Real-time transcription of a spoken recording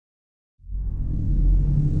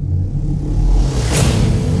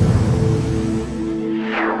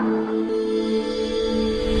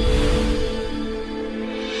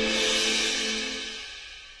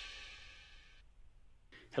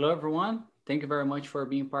Thank you very much for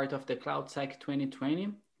being part of the CloudSec 2020.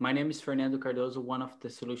 My name is Fernando Cardoso, one of the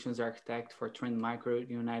solutions architect for Trend Micro in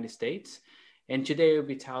the United States. And today we'll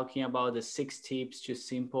be talking about the 6 tips to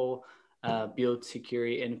simple build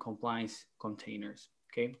security and compliance containers.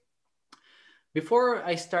 Okay. Before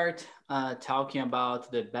I start talking about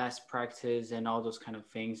the best practice and all those kind of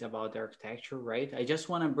things about the architecture, right? I just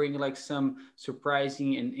want to bring like some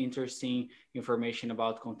surprising and interesting information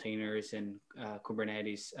about containers and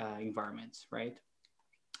Kubernetes environments, right?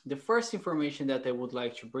 The first information that I would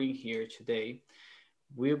like to bring here today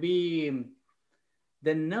will be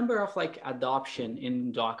the number of like adoption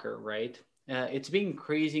in Docker, right? It's been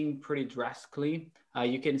increasing pretty drastically.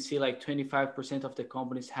 You can see like 25% of the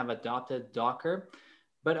companies have adopted Docker,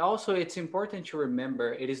 but also it's important to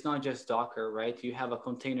remember it is not just Docker, right? You have a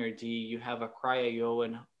Containerd, you have a CryIO,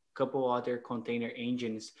 and a couple other container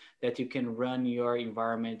engines that you can run your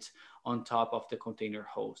environment on top of the container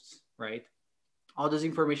hosts, right? All this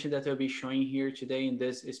information that I'll be showing here today in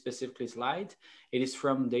this specific slide, it is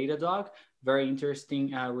from Datadog. Very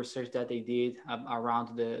interesting research that they did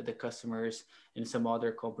around the customers and some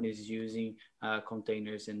other companies using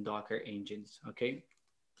containers and Docker engines, okay?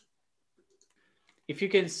 If you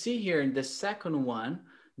can see here in the second one,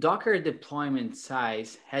 Docker deployment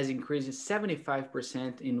size has increased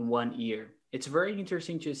 75% in 1 year. It's very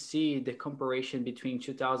interesting to see the comparison between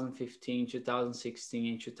 2015,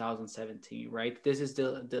 2016, and 2017, right? This is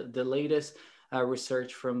the latest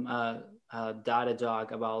research from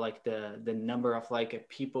Datadog about like the number of like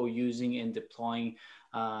people using and deploying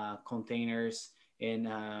containers in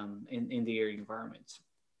their environments.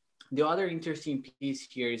 The other interesting piece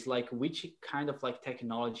here is like which kind of like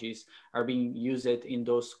technologies are being used in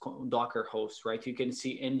those Docker hosts, right? You can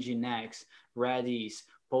see Nginx, Redis,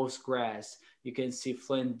 Postgres, you can see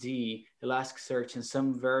Flink-D, Elasticsearch, and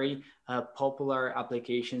some very popular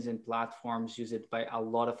applications and platforms used by a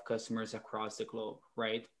lot of customers across the globe,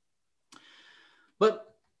 right?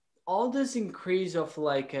 But all this increase of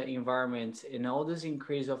like environments and all this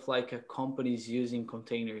increase of like companies using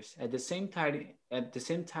containers at the same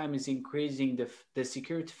time is increasing the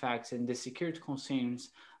security facts and the security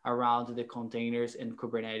concerns around the containers and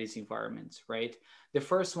Kubernetes environments, right? The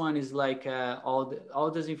first one is like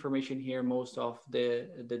all this information here, most of the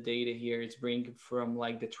data here is bring from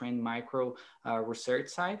like the Trend Micro research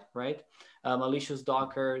site, right? Malicious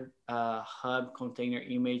Docker hub container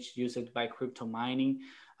image used by crypto mining.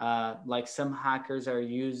 Like some hackers are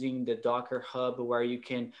using the Docker Hub where you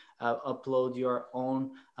can upload your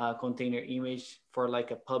own container image for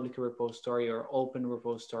like a public repository or open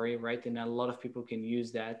repository, right? And a lot of people can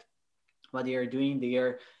use that. What they are doing, they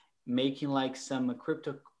are making like some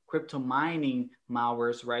crypto mining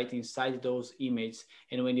malwares right inside those images,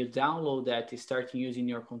 and when you download that, you start using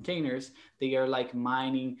your containers, they are like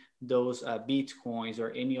mining those bitcoins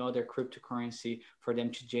or any other cryptocurrency for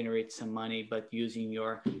them to generate some money, but using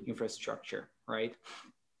your infrastructure, right?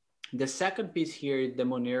 The second piece here, the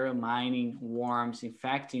Monero mining worms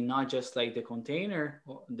infecting not just like the container,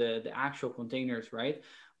 the actual containers, right?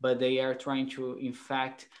 But they are trying to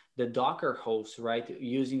infect the Docker host, right?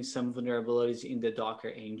 Using some vulnerabilities in the Docker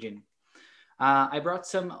engine. I brought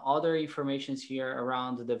some other informations here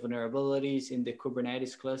around the vulnerabilities in the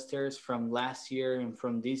Kubernetes clusters from last year and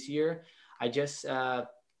from this year. I just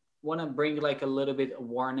want to bring like a little bit of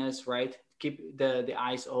awareness, right? Keep the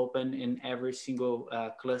eyes open in every single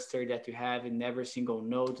cluster that you have, in every single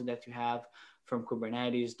node that you have from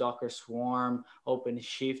Kubernetes, Docker Swarm,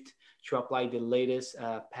 OpenShift to apply the latest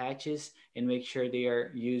patches and make sure they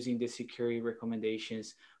are using the security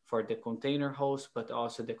recommendations for the container host, but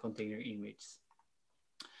also the container images.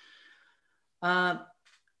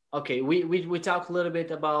 Okay, we talked a little bit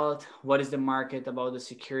about what is the market, about the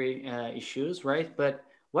security issues, right? But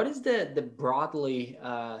what is the broadly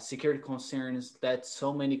security concerns that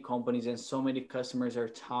so many companies and so many customers are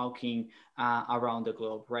talking around the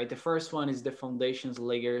globe, right? The first one is the foundations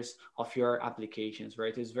layers of your applications,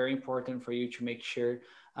 right? It's very important for you to make sure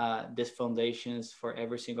these foundations for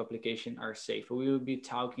every single application are safe. We will be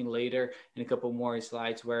talking later in a couple more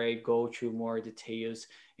slides where I go through more details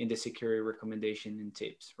in the security recommendation and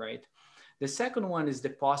tips, right? The second one is the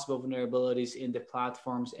possible vulnerabilities in the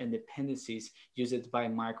platforms and dependencies used by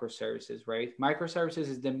microservices, right?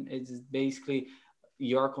 Microservices is basically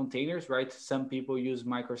your containers, right? Some people use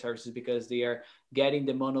microservices because they are getting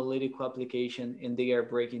the monolithic application and they are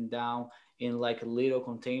breaking down in like little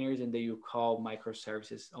containers, and then you call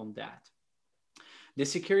microservices on that. The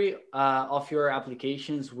security of your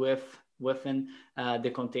applications within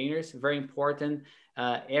the containers, very important.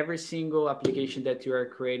 Every single application that you are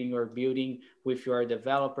creating or building with your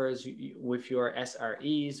developers, with your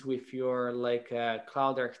SREs, with your like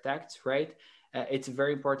cloud architects, right? It's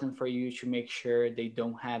very important for you to make sure they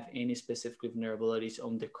don't have any specific vulnerabilities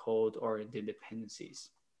on the code or the dependencies.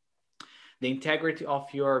 The integrity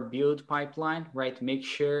of your build pipeline, right? Make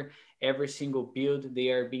sure every single build they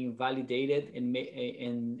are being validated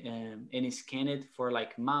and scanned for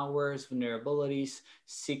like malwares, vulnerabilities,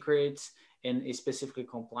 secrets, and specifically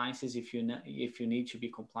compliances if you need to be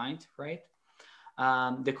compliant, right?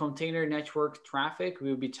 The container network traffic,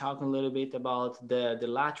 we'll be talking a little bit about the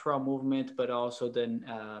lateral movement, but also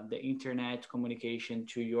the internet communication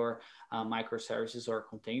to your microservices or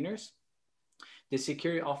containers. The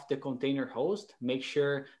security of the container host, make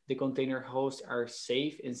sure the container hosts are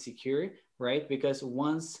safe and secure, right? Because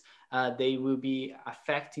once they will be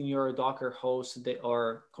affecting your Docker host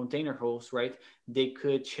or container host, right? They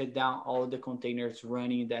could shut down all the containers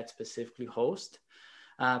running that specific host.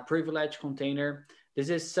 Privileged container, this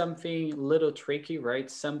is something a little tricky,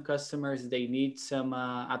 right? Some customers, they need some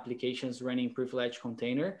applications running privileged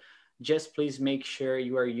container. Just please make sure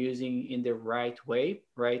you are using in the right way,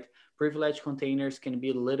 right? Privileged containers can be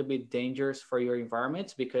a little bit dangerous for your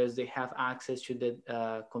environments because they have access to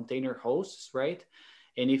the container hosts, right?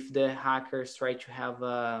 And if the hackers try to have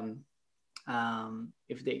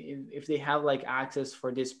if they have like access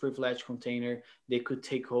for this privileged container, they could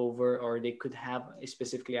take over, or they could have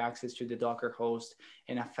specifically access to the Docker host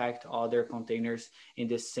and affect other containers in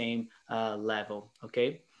the same level. Okay,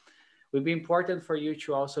 it would be important for you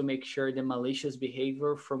to also make sure the malicious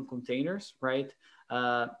behavior from containers, right?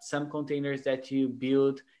 Some containers that you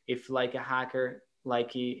build, if like a hacker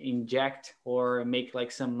like inject or make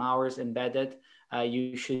like some malwares embedded,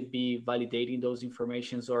 you should be validating those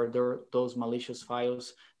informations or those malicious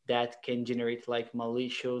files that can generate like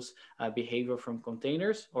malicious behavior from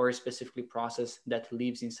containers or specifically process that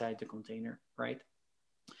lives inside the container, right?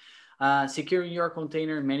 Securing your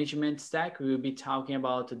container management stack, we will be talking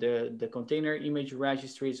about the container image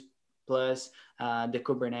registries plus the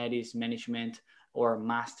Kubernetes management or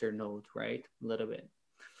master node, right? A little bit.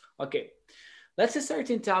 Okay, let's start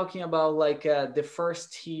in talking about like the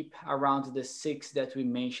first tip around the 6 that we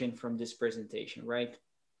mentioned from this presentation, right?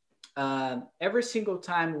 Every single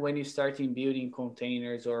time when you start in building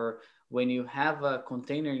containers or when you have a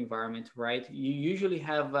container environment, right, you usually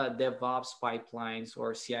have DevOps pipelines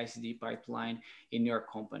or CI/CD pipeline in your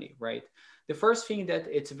company, right? The first thing that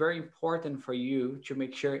it's very important for you to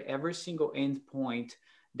make sure every single endpoint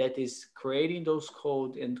that is creating those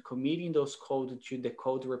code and committing those code to the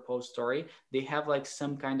code repository, they have like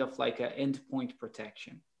some kind of like an endpoint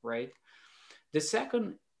protection, right? The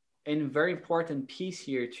second and very important piece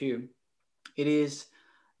here too,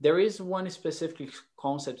 there is one specific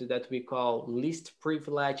concept that we call least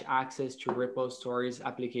privilege access to repositories,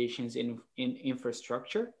 applications in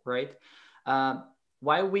infrastructure, right?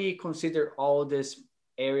 Why we consider all these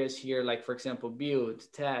areas here, like for example, build,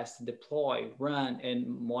 test, deploy, run, and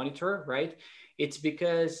monitor, right? It's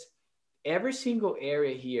because every single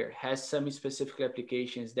area here has some specific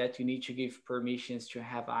applications that you need to give permissions to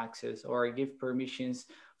have access or give permissions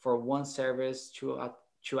for one service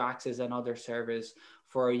to access another service,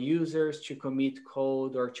 for users to commit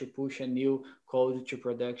code or to push a new code to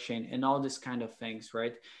production and all these kind of things,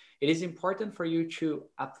 right? It is important for you to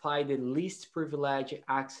apply the least privilege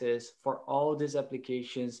access for all these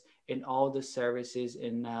applications and all the services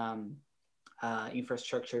and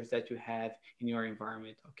infrastructures that you have in your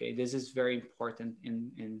environment. Okay, this is very important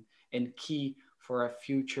and key for a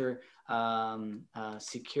future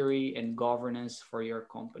security and governance for your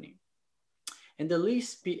company. And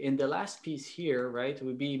the last piece here, right,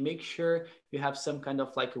 would be make sure you have some kind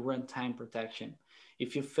of like runtime protection.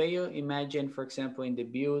 If you fail, imagine, for example, in the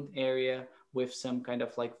build area with some kind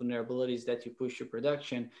of like vulnerabilities that you push to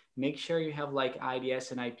production, make sure you have like IDS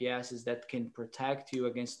and IPSs that can protect you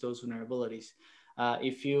against those vulnerabilities.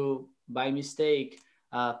 If you, by mistake,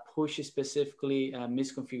 push specifically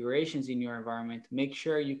misconfigurations in your environment, make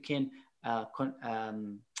sure you can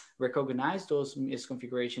recognize those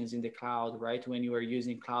misconfigurations in the cloud, right? When you are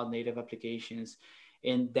using cloud native applications,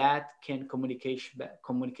 and that can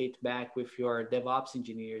communicate back with your DevOps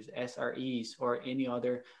engineers, SREs, or any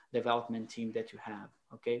other development team that you have,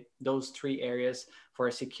 okay? Those 3 areas for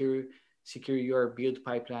secure your build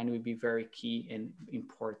pipeline will be very key and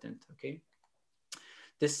important, okay?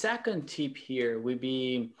 The second tip here will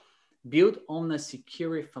be build on a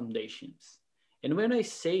secure foundations. And when I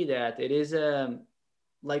say that, it is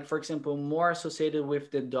like, for example, more associated with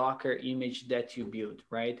the Docker image that you build,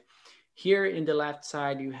 right? Here in the left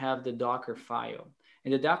side, you have the Docker file.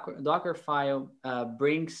 And the Docker file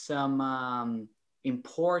brings some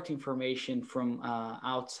import information from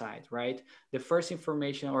outside, right? The first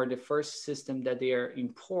information or the first system that they are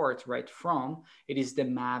import right from, it is the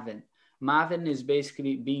Maven. Maven is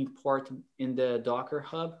basically being imported in the Docker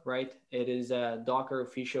Hub, right? It is a Docker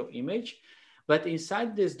official image. But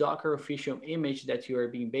inside this Docker official image that you are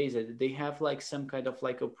being based, they have like some kind of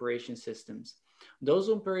like operation systems. Those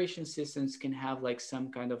operation systems can have like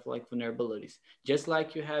some kind of like vulnerabilities, just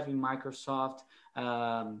like you have in Microsoft,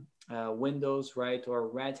 Windows, right, or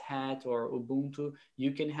Red Hat or Ubuntu.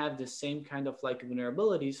 You can have the same kind of like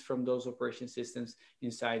vulnerabilities from those operation systems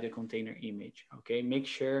inside the container image. Okay, make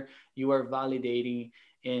sure you are validating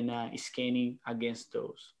and scanning against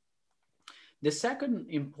those. The second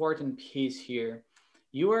important piece here,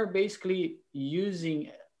 you are basically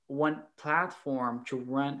using one platform to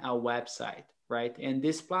run a website, right? And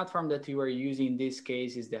this platform that you are using in this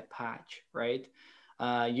case is the Apache, right?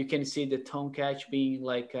 You can see the Tomcat being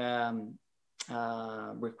like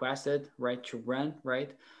requested, right, to run,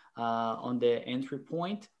 right, on the entry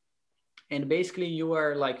point. And basically you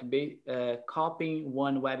are like copying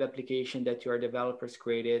one web application that your developers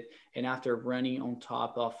created and after running on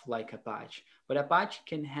top of like Apache. But Apache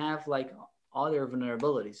can have like other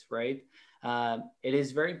vulnerabilities, right? It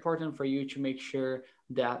is very important for you to make sure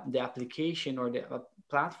that the application or the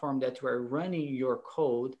platform that you are running your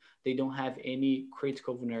code, they don't have any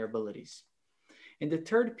critical vulnerabilities. And the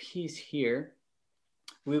third piece here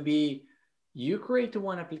will be you create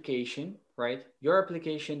one application, right? Your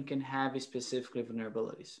application can have specific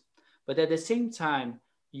vulnerabilities. But at the same time,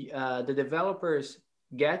 the developers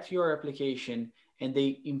get your application and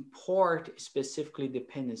they import specifically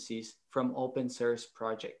dependencies from open source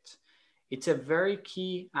projects. It's a very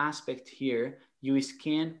key aspect here. You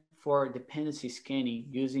scan for dependency scanning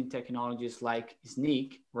using technologies like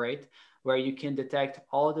Snyk, right? Where you can detect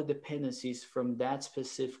all the dependencies from that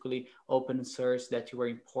specifically open source that you are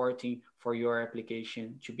importing for your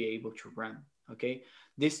application to be able to run, okay?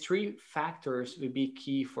 These three factors will be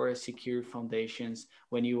key for secure foundations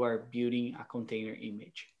when you are building a container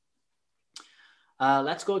image.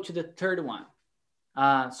 Let's go to the third one.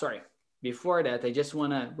 Sorry, before that, I just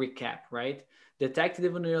wanna recap, right? Detect the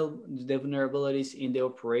vulnerabilities in the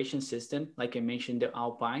operation system, like I mentioned, the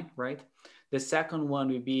Alpine, right? The second one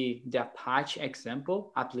will be the Apache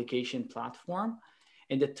example, application platform.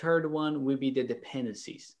 And the third one will be the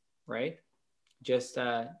dependencies, right? Just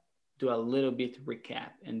do a little bit recap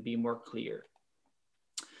and be more clear.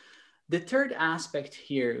 The third aspect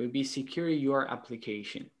here would be secure your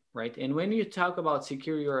application, right? And when you talk about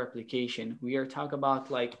secure your application, we are talking about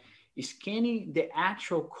like scanning the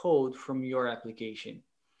actual code from your application.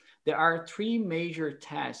 There are three major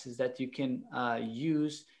tests that you can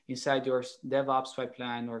use inside your DevOps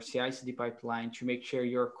pipeline or CI/CD pipeline to make sure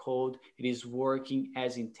your code it is working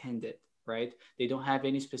as intended, right? They don't have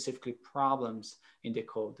any specific problems in the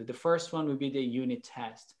code. The first one would be the unit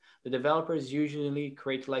test. The developers usually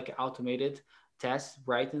create like automated tests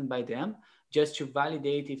written by them just to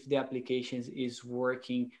validate if the application is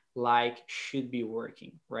working like should be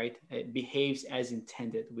working, right? It behaves as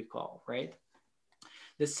intended, we call, right?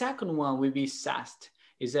 The second one will be SAST,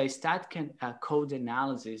 is a static code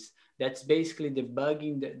analysis that's basically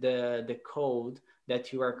debugging the code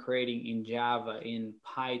that you are creating in Java, in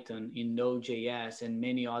Python, in Node.js, and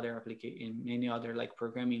many other like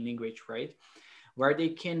programming language, right? Where they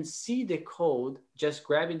can see the code, just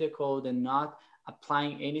grabbing the code and not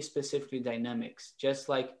applying any specific dynamics, just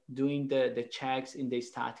like doing the checks in the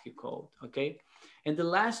static code, okay? And the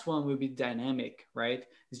last one will be dynamic, right?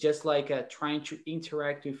 It's just like trying to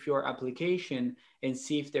interact with your application and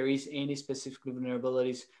see if there is any specific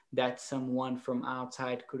vulnerabilities that someone from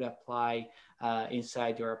outside could apply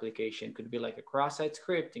inside your application. Could be like a cross-site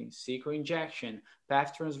scripting, SQL injection,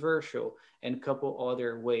 path transversal, and a couple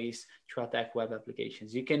other ways to attack web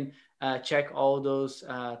applications. You can check all those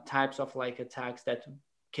types of like attacks that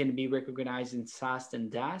can be recognized in SAST and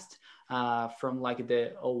DAST from like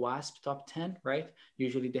the OWASP top 10, right?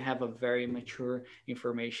 Usually they have a very mature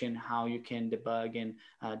information how you can debug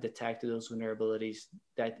and detect those vulnerabilities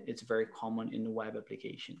that it's very common in web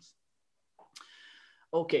applications.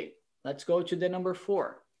 Okay, let's go to the number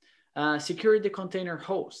 4. Secure the container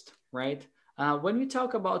host, right? When we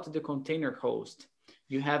talk about the container host,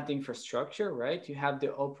 you have the infrastructure, right? You have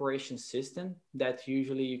the operation system that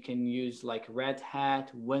usually you can use like Red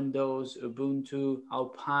Hat, Windows, Ubuntu,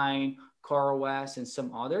 Alpine, CoreOS, and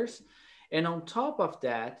some others. And on top of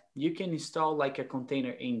that, you can install like a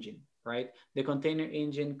container engine. right? The container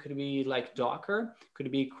engine could be like Docker,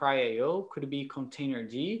 could be CryIO, could be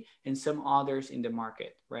Containerd, and some others in the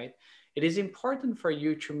market, right? It is important for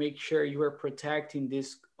you to make sure you are protecting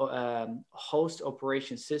this host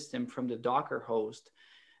operation system from the Docker host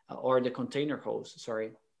or the container host,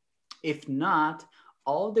 sorry. If not,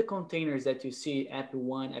 all the containers that you see,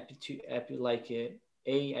 app1, app2, app like A,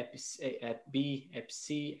 app B, app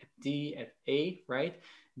C, app D, app A, right?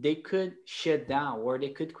 They could shut down or they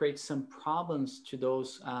could create some problems to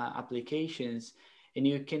those applications, and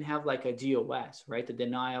you can have like a DOS, right? The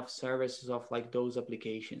denial of services of like those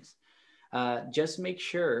applications. Just make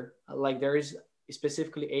sure like there is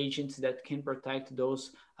specifically agents that can protect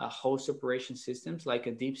those host operation systems, like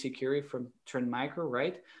a deep security from Trend Micro,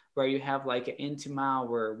 right? Where you have like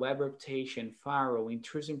anti-malware, web reputation, firewall,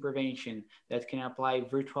 intrusion prevention that can apply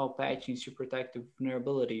virtual patching to protect the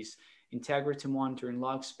vulnerabilities, integrity monitoring,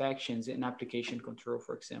 log inspections, and application control,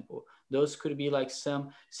 for example. Those could be like some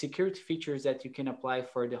security features that you can apply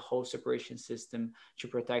for the host operation system to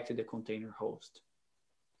protect the container host.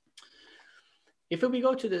 If we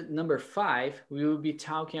go to the number 5, we will be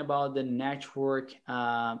talking about the network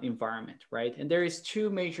environment, right? And there is two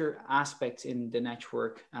major aspects in the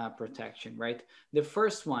network protection, right? The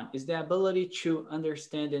first one is the ability to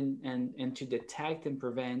understand and to detect and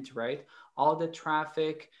prevent, right? All the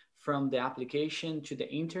traffic from the application to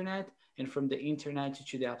the internet and from the internet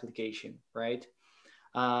to the application, right?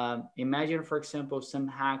 Imagine, for example, some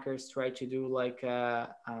hackers try to do like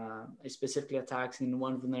specifically attacks in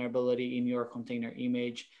one vulnerability in your container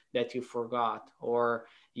image that you forgot, or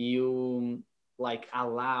you like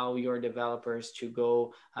allow your developers to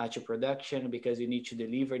go to production because you need to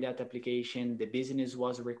deliver that application. The business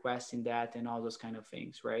was requesting that and all those kind of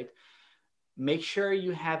things, right? Make sure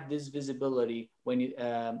you have this visibility when you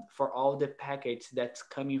for all the packets that's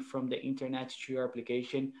coming from the internet to your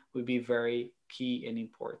application will be very key and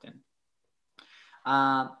important.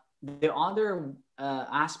 The other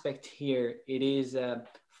aspect here, it is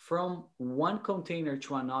from one container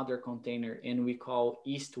to another container, and we call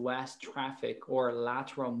east-west traffic or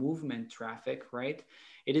lateral movement traffic, right?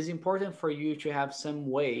 It is important for you to have some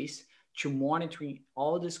ways to monitoring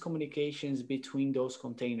all these communications between those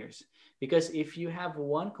containers. Because if you have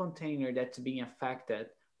one container that's being affected,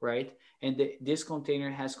 right, and this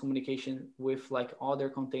container has communication with like other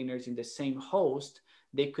containers in the same host,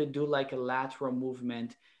 they could do like a lateral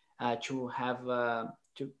movement to have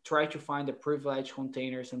to try to find a privileged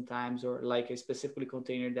container sometimes, or like a specifically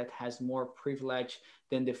container that has more privilege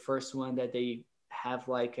than the first one that they have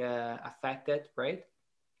like affected, right?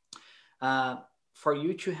 For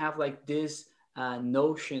you to have like this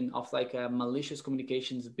notion of like malicious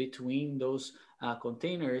communications between those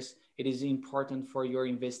containers, it is important for your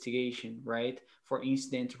investigation, right? For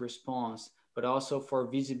incident response, but also for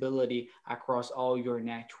visibility across all your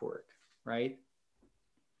network, right?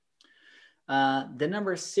 The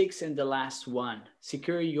number 6 and the last one,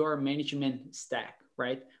 secure your management stack,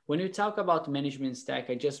 right? When you talk about management stack,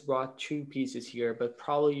 I just brought 2 pieces here, but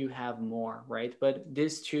probably you have more, right? But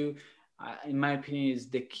these 2 in my opinion, is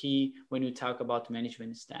the key when you talk about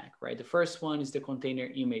management stack, right? The first one is the container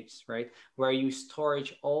image, right? Where you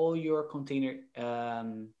storage all your container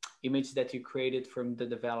image that you created from the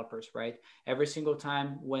developers, right? Every single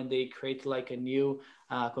time when they create like a new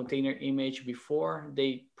container image, before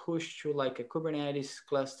they push to like a Kubernetes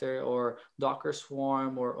cluster or Docker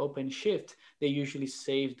Swarm or OpenShift, they usually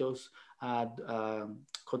save those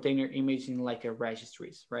container image in like a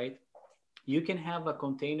registries, right? You can have a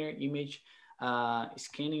container image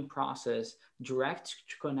scanning process direct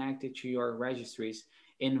to connect it to your registries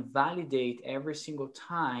and validate every single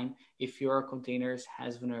time if your containers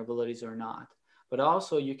has vulnerabilities or not. But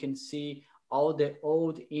also you can see all the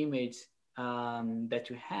old image that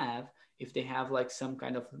you have, if they have like some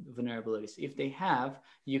kind of vulnerabilities. If they have,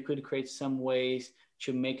 you could create some ways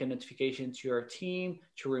to make a notification to your team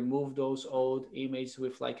to remove those old images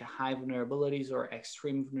with like high vulnerabilities or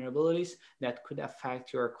extreme vulnerabilities that could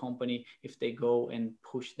affect your company if they go and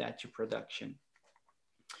push that to production.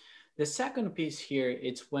 The second piece here,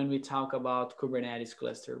 it's when we talk about Kubernetes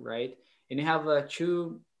cluster, right? And you have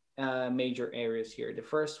 2 major areas here. The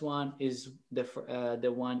first one is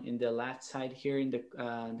the one in the left side here in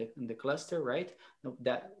the cluster, right?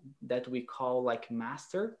 That we call like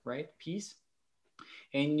master, right? Piece.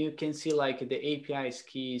 And you can see like the APIs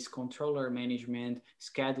keys, controller management,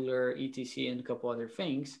 scheduler, etc, and a couple other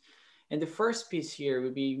things. And the first piece here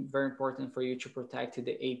would be very important for you to protect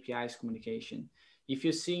the APIs communication. If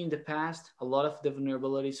you see in the past, a lot of the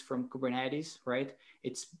vulnerabilities from Kubernetes, right?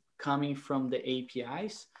 It's coming from the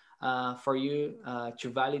APIs. for you to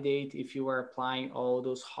validate if you are applying all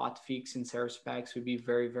those hotfix and service packs would be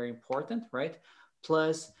very, very important, right?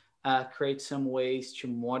 Plus, create some ways to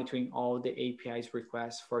monitoring all the APIs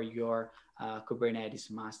requests for your Kubernetes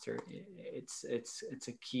master. It's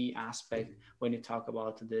a key aspect when you talk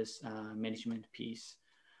about this management piece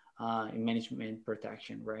in management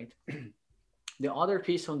protection, right? The other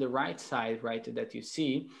piece on the right side, right, that you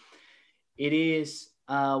see, it is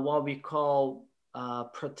what we call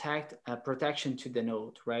protection to the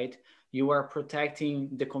node, right? You are protecting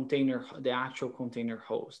the container, the actual container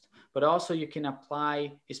host, but also you can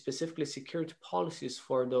apply specifically security policies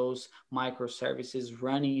for those microservices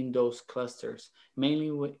running in those clusters.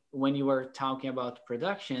 Mainly when you are talking about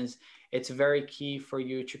productions, it's very key for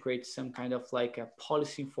you to create some kind of like a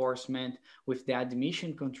policy enforcement with the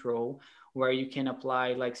admission control, where you can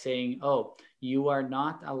apply like saying, oh, you are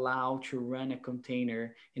not allowed to run a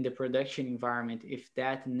container in the production environment if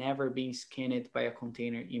that never been scanned by a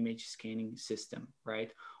container image scanning system,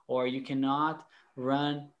 right? Or you cannot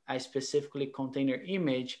run a specifically container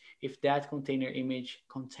image if that container image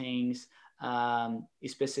contains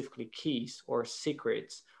specifically keys or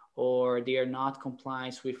secrets, or they are not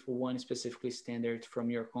compliant with one specific standard from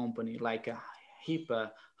your company, like a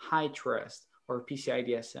HIPAA, HITRUST, or PCI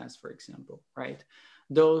DSS, for example, right?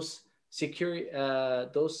 Those security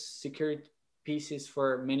pieces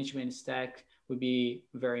for management stack would be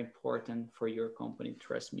very important for your company,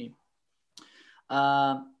 trust me.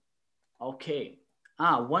 Okay.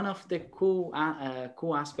 One of the cool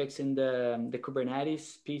aspects in the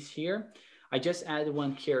Kubernetes piece here, I just added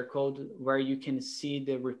one QR code where you can see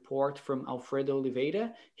the report from Alfredo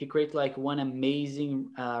Oliveira. He created like one amazing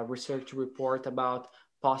research report about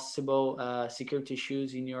possible security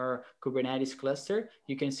issues in your Kubernetes cluster.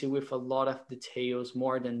 You can see with a lot of details,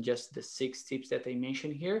 more than just the 6 tips that I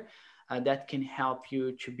mentioned here, that can help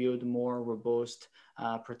you to build more robust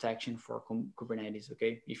protection for Kubernetes,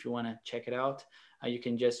 okay? If you wanna check it out, you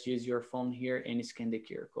can just use your phone here and scan the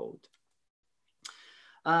QR code.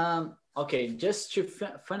 Okay, just to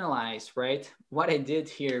finalize, right? What I did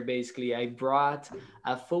here, basically, I brought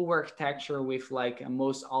a full architecture with like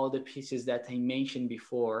almost all the pieces that I mentioned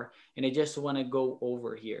before, and I just want to go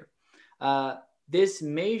over here. This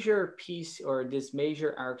major piece or this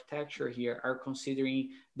major architecture here are considering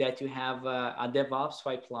that you have a DevOps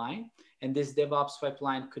pipeline, and this DevOps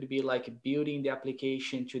pipeline could be like building the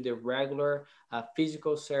application to the regular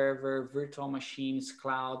physical server, virtual machines,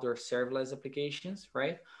 cloud, or serverless applications,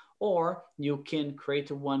 right? Or you can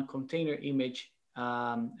create one container image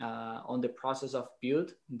on the process of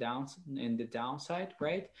build down in the downside,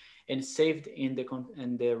 right? And saved in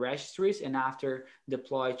the registries, and after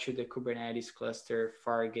deploy to the Kubernetes cluster,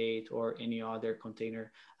 Fargate, or any other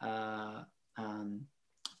container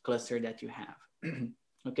cluster that you have.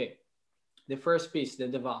 Okay. The first piece, the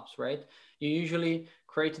DevOps, right? You usually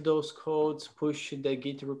create those codes, push the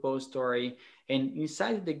Git repository, and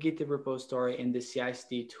inside the Git repository and the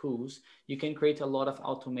CI/CD tools, you can create a lot of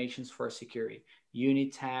automations for security: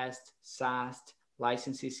 unit test, SAST,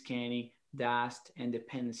 license scanning, DAST, and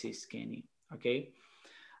dependency scanning. Okay.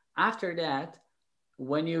 After that,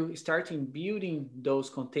 when you start in building those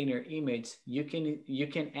container images, you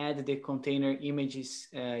can add the container images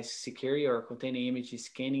security or container images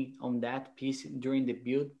scanning on that piece during the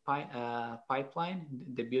build pipeline,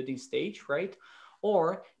 the building stage, right?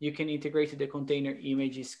 Or you can integrate the container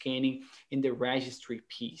image scanning in the registry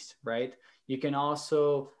piece, right? You can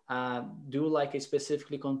also do like a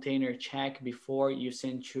specifically container check before you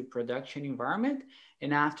send to production environment,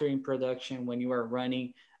 and after in production when you are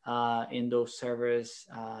running in those servers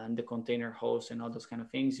and the container hosts and all those kind of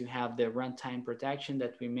things, you have the runtime protection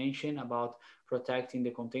that we mentioned about protecting the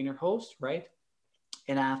container host, right?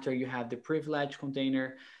 And after you have the privileged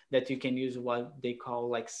container that you can use what they call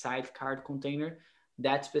like sidecar container.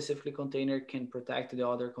 That specific container can protect the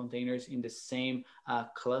other containers in the same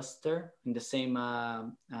cluster, in the same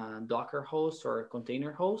Docker host or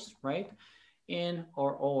container host, right?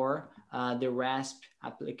 Or the RASP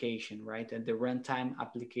application, right? And the runtime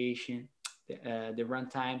application, the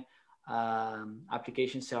runtime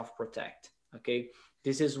application self-protect, okay?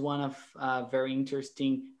 This is one of very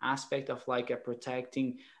interesting aspect of like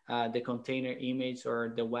protecting the container image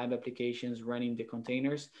or the web applications running the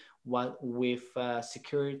containers with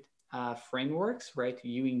secured frameworks, right?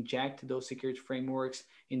 You inject those security frameworks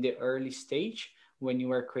in the early stage when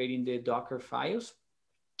you are creating the Docker files.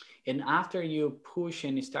 And after you push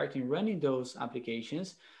and start running those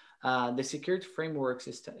applications, The security frameworks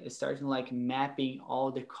is starting like mapping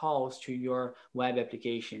all the calls to your web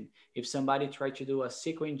application. If somebody tried to do a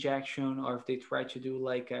SQL injection, or if they try to do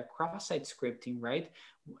like a cross-site scripting, right?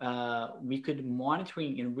 We could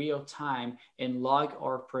monitoring in real time and log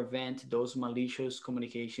or prevent those malicious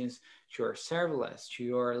communications to your serverless, to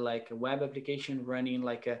your like a web application running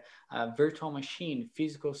like a virtual machine,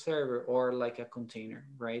 physical server, or like a container,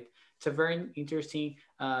 right? It's a very interesting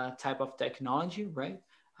type of technology, right?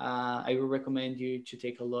 I will recommend you to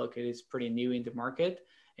take a look. It is pretty new in the market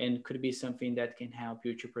and could be something that can help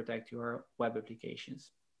you to protect your web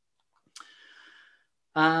applications.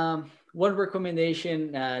 One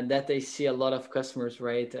recommendation that I see a lot of customers,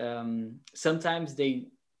 right? Sometimes they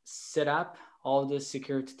set up all the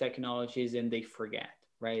security technologies and they forget,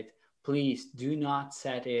 right? Please do not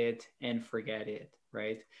set it and forget it,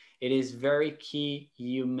 right? It is very key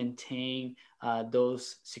you maintain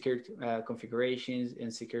those security configurations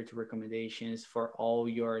and security recommendations for all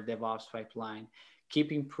your DevOps pipeline.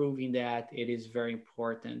 Keep improving that. It is very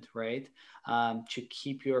important, right? To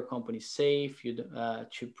keep your company safe,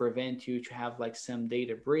 to prevent you to have like some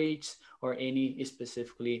data breach or any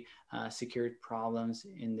specifically security problems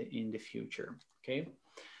in the future. Okay.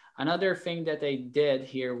 Another thing that I did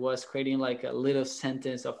here was creating like a little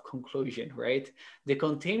sentence of conclusion, right? The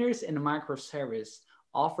containers and microservice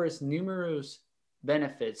offers numerous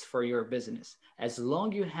benefits for your business as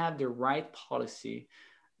long you have the right policy,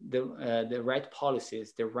 the right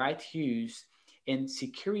policies, the right use, and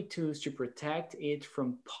security tools to protect it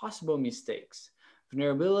from possible mistakes,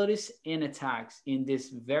 vulnerabilities, and attacks in this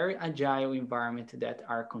very agile environment that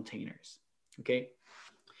are containers. Okay,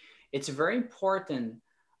 it's very important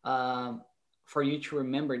um, for you to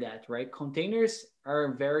remember that, right? Containers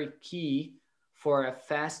are very key for a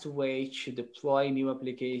fast way to deploy new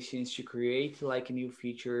applications, to create like new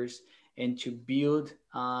features, and to build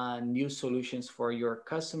new solutions for your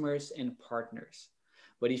customers and partners.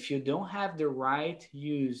 But if you don't have the right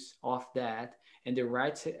use of that and the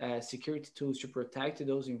right security tools to protect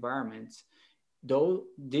those environments, though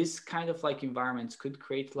this kind of like environments could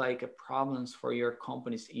create like a problems for your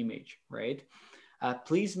company's image, right?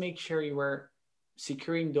 Please make sure you are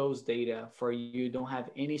securing those data for you don't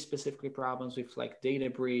have any specific problems with like data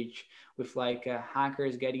breach, with like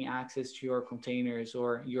hackers getting access to your containers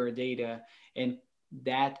or your data, and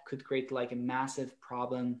that could create like a massive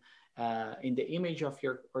problem in the image of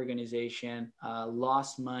your organization,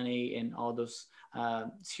 lost money, and all those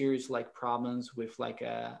serious like problems with like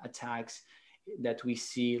attacks that we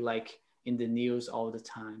see like in the news all the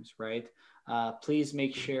times, right? Please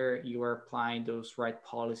make sure you are applying those right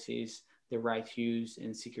policies, the right use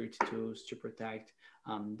and security tools to protect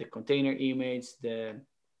the container image, the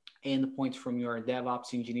endpoints from your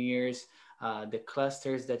DevOps engineers, the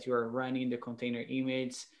clusters that you are running the container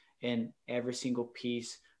image, and every single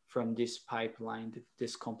piece from this pipeline,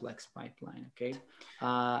 this complex pipeline, okay?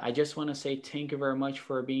 I just want to say thank you very much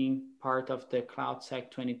for being part of the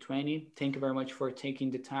CloudSec 2020. Thank you very much for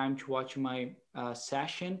taking the time to watch my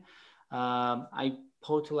session. I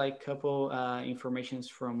put like a couple informations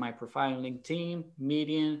from my profile on LinkedIn,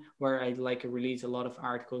 Medium, where I like release a lot of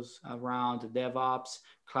articles around DevOps,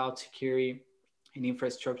 cloud security, and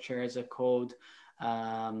infrastructure as a code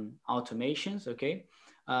automations. Okay.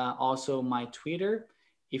 Also my Twitter.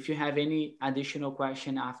 If you have any additional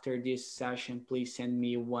question after this session, please send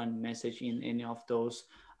me one message in any of those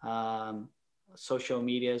social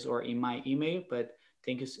medias or in my email. But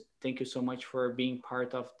thank you so much for being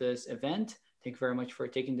part of this event. Thank you very much for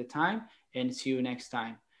taking the time, and see you next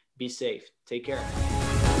time. Be safe. Take care.